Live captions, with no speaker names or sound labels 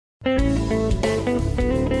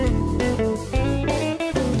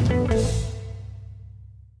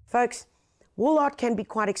Folks, wall art can be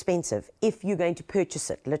quite expensive if you're going to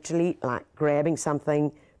purchase it, literally like grabbing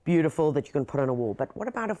something beautiful that you can put on a wall. But what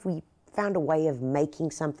about if we found a way of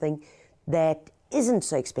making something that isn't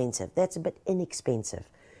so expensive, that's a bit inexpensive?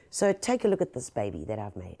 So take a look at this baby that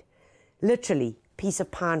I've made. Literally, piece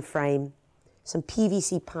of pine frame, some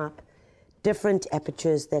PVC pipe, different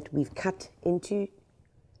apertures that we've cut into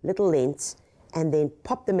little lengths, and then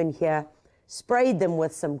popped them in here, sprayed them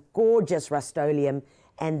with some gorgeous Rust-Oleum,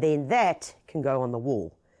 and then that can go on the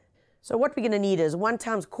wall. So what we're going to need is 1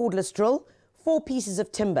 times cordless drill, 4 pieces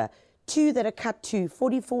of timber, 2 that are cut to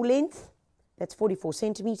 44 length, that's 44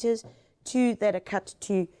 centimeters, 2 that are cut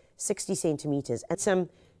to 60 centimeters, and some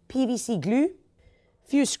PVC glue,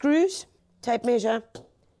 few screws, tape measure,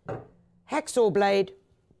 hacksaw blade,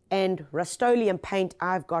 and Rust-Oleum paint.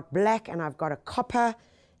 I've got black and I've got a copper,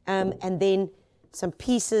 and then some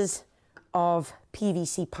pieces of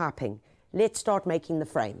PVC piping. Let's start making the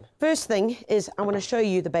frame. First thing is I want to show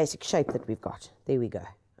you the basic shape that we've got. There we go,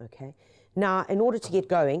 okay? Now, in order to get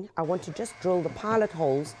going, I want to just drill the pilot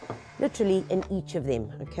holes literally in each of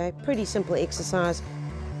them, okay? Pretty simple exercise.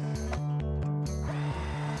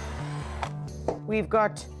 We've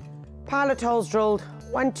got pilot holes drilled,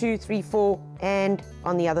 1, 2, 3, 4, and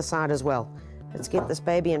on the other side as well. Let's get this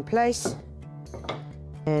baby in place,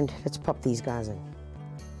 and let's pop these guys in.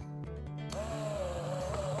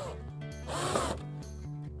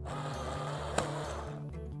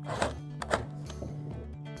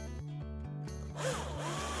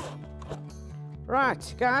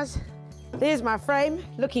 Right, guys, there's my frame,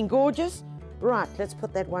 looking gorgeous. Right, let's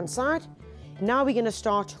put that one side. Now we're going to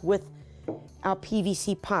start with our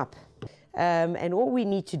PVC pipe. And all we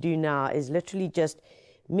need to do now is literally just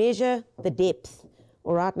measure the depth.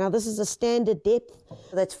 All right, now this is a standard depth,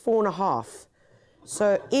 that's 4.5.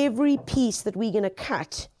 So every piece that we're going to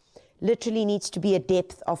cut literally needs to be a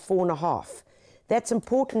depth of 4.5. That's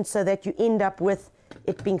important so that you end up with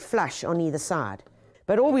it being flush on either side.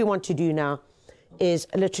 But all we want to do now is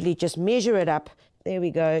literally just measure it up. There we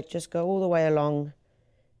go, just go all the way along.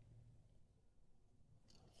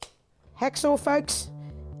 Hacksaw, folks,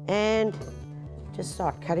 and just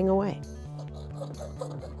start cutting away.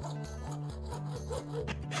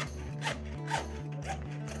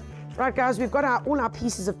 Right, guys, we've got all our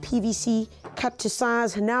pieces of PVC cut to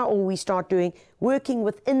size. Now all we start doing, working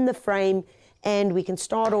within the frame, and we can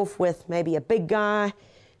start off with maybe a big guy,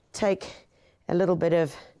 take a little bit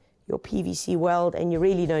of your PVC weld, and you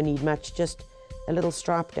really don't need much, just a little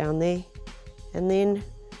stripe down there, and then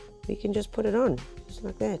we can just put it on, just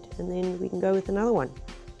like that, and then we can go with another one,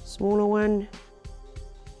 smaller one,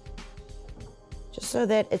 just so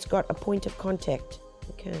that it's got a point of contact.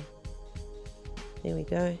 Okay, there we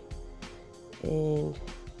go, and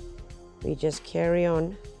we just carry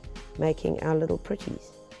on making our little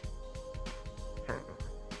pretties.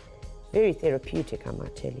 Very therapeutic, I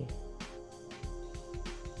might tell you.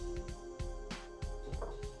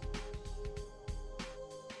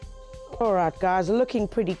 All right, guys, looking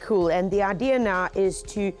pretty cool. And the idea now is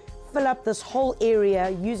to fill up this whole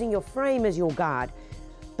area using your frame as your guide.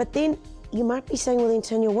 But then you might be saying, well, then,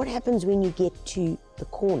 Tanya, what happens when you get to the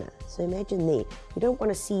corner? So imagine there, we don't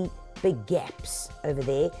want to see big gaps over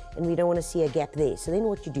there, and we don't want to see a gap there. So then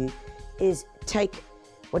what you do is take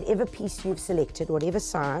whatever piece you've selected, whatever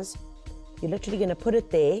size, you're literally going to put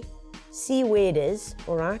it there, see where it is,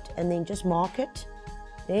 all right, and then just mark it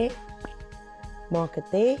there, mark it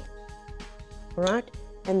there. All right,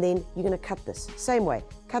 and then you're going to cut this same way,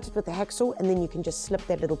 cut it with the hacksaw, and then you can just slip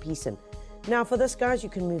that little piece in. Now for this, guys, you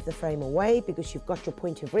can move the frame away because you've got your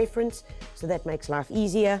point of reference, so that makes life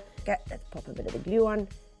easier. Okay, let's pop a bit of the glue on,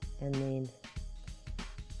 and then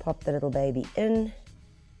pop the little baby in.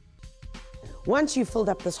 Once you've filled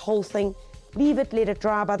up this whole thing, leave it, let it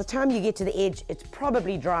dry. By the time you get to the edge, it's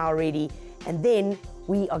probably dry already, and then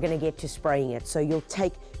we are going to get to spraying it. So you'll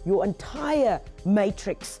take your entire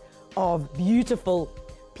matrix of beautiful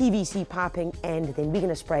PVC piping, and then we're going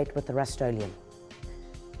to spray it with the Rust-Oleum.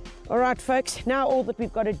 All right, folks, now all that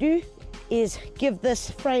we've got to do is give this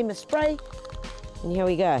frame a spray, and here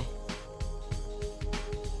we go.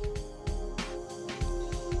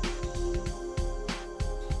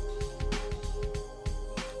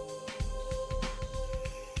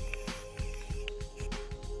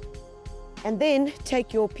 And then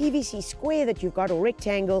take your PVC square that you've got, or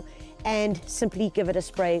rectangle, and simply give it a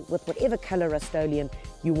spray with whatever color Rust-Oleum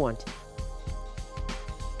you want.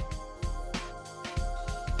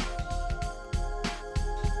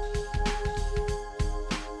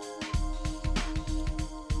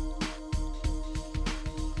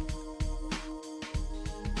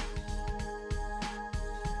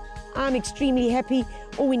 I'm extremely happy.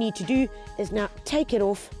 All we need to do is now take it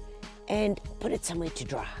off and put it somewhere to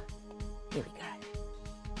dry. Here we go.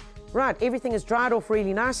 Right, everything is dried off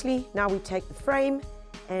really nicely. Now we take the frame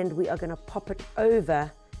and we are going to pop it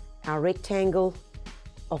over our rectangle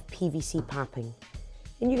of PVC piping.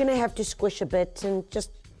 And you're going to have to squish a bit and just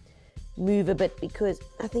move a bit because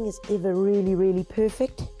nothing is ever really, really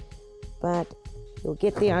perfect. But you'll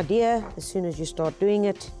get the idea as soon as you start doing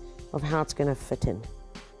it of how it's going to fit in.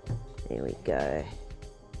 There we go.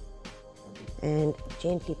 And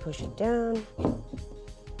gently push it down.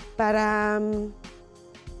 Ba-dum.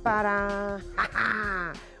 Ta-da!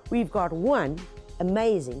 Ha-ha! We've got one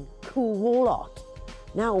amazing, cool wall art.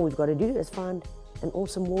 Now all we've got to do is find an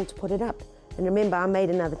awesome wall to put it up. And remember, I made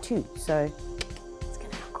another 2, so